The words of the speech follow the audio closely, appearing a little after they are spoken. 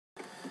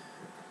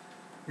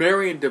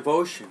Mary in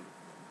devotion.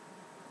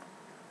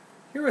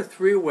 Here are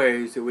 3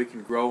 ways that we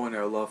can grow in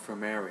our love for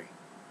Mary.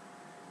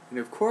 And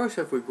of course,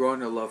 if we grow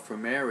in our love for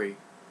Mary,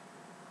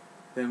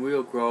 then we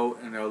will grow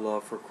in our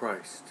love for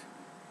Christ.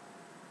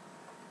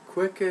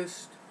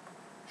 Quickest,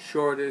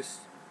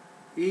 shortest,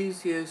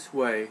 easiest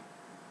way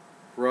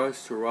for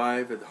us to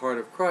arrive at the heart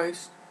of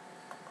Christ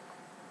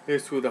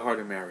is through the heart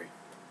of Mary.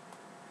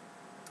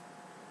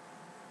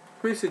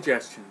 3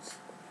 suggestions.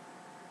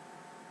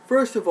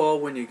 First of all,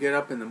 when you get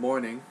up in the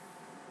morning,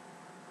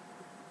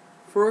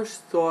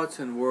 first thoughts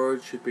and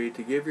words should be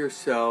to give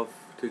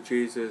yourself to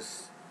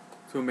Jesus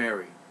through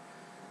Mary.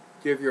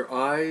 Give your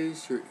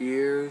eyes, your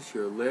ears,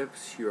 your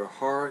lips, your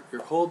heart,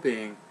 your whole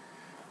being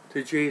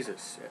to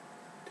Jesus,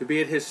 to be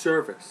at His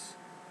service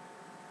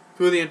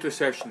through the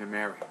intercession of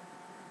Mary.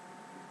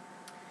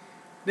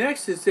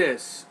 Next is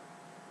this.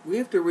 We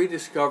have to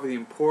rediscover the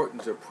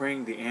importance of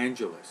praying the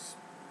Angelus.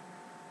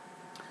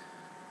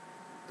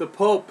 The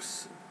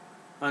popes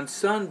on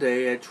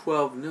Sunday at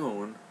 12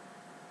 noon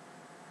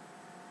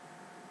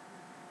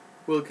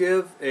will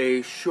give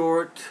a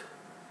short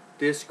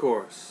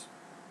discourse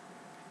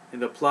in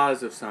the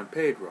Plaza of San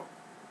Pedro.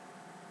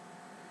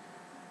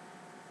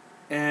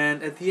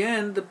 And at the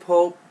end, the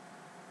Pope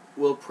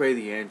will pray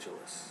the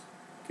Angelus,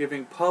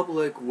 giving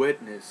public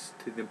witness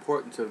to the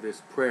importance of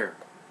this prayer.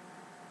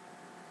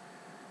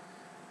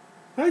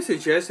 I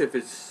suggest, if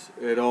it's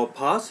at all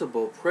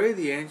possible, pray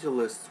the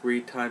Angelus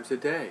 3 times a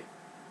day.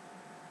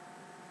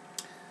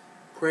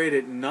 Pray it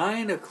at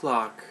 9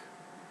 o'clock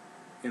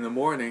in the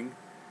morning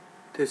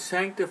to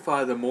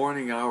sanctify the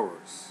morning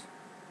hours.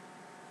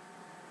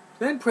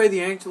 Then pray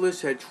the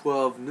Angelus at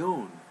 12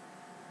 noon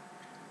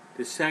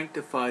to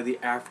sanctify the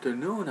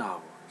afternoon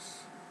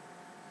hours.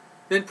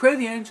 Then pray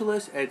the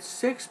Angelus at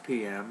 6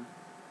 p.m.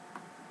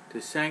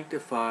 to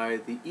sanctify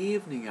the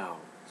evening hours.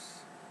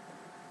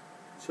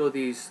 So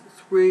these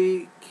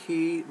 3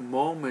 key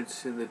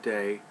moments in the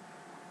day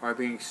are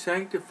being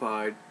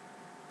sanctified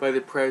by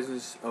the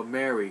presence of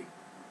Mary,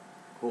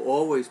 who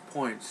always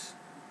points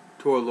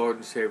to our Lord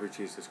and Savior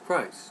Jesus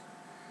Christ.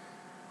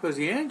 Because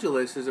the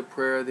Angelus is a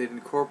prayer that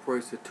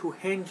incorporates the 2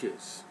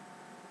 hinges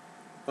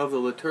of the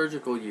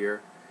liturgical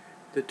year,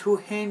 the 2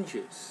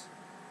 hinges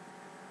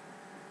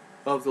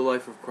of the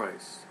life of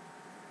Christ.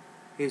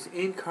 His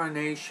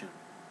incarnation,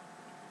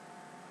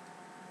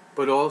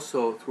 but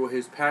also through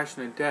His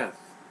passion and death,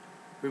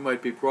 we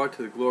might be brought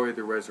to the glory of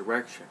the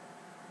resurrection.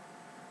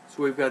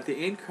 So we've got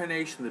the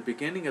incarnation, the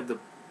beginning of the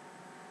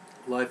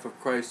life of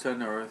Christ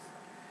on earth,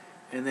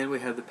 and then we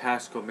have the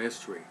Paschal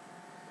mystery.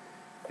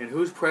 And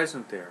who's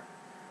present there?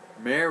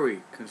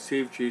 Mary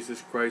conceived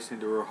Jesus Christ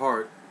into her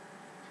heart,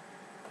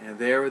 and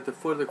there at the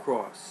foot of the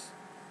cross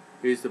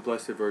is the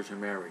Blessed Virgin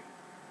Mary,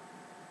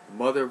 the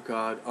Mother of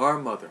God, our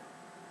Mother,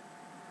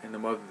 and the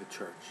Mother of the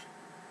Church.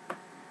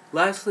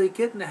 Lastly,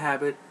 get in the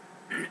habit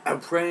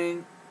of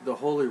praying the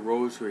Holy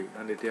Rosary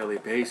on a daily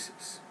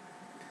basis.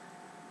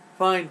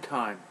 Find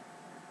time.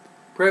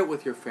 Pray it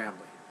with your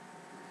family.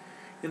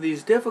 In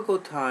these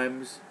difficult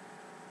times,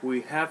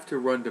 we have to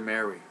run to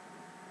Mary.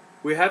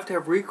 We have to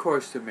have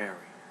recourse to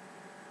Mary,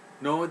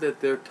 knowing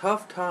that they're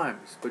tough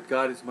times, but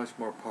God is much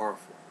more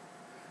powerful.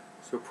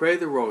 So pray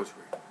the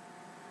Rosary.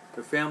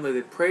 The family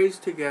that prays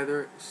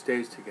together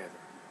stays together.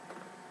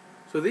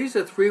 So these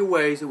are 3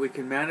 ways that we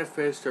can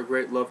manifest our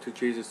great love to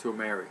Jesus through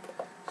Mary.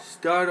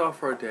 Start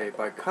off our day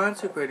by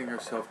consecrating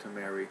ourselves to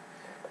Mary.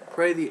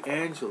 Pray the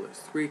Angelus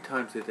 3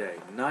 times a day,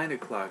 9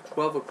 o'clock,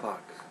 12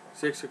 o'clock,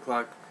 6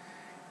 o'clock,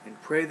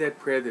 and pray that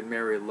prayer that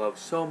Mary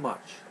loves so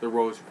much, the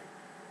Rosary,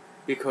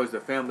 because the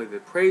family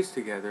that prays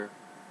together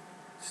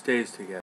stays together.